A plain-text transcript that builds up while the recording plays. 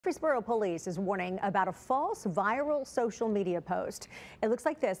Murfreesboro police is warning about a false viral social media post. It looks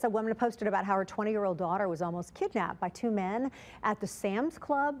like this. A woman posted about how her 20-year-old daughter was almost kidnapped by two men at the Sam's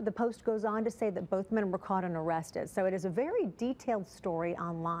Club. The post goes on to say that both men were caught and arrested. So it is a very detailed story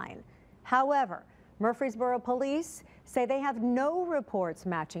online. However, Murfreesboro police say they have no reports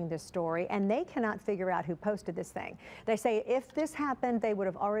matching this story and they cannot figure out who posted this thing. They say if this happened, they would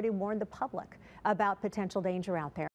have already warned the public about potential danger out there.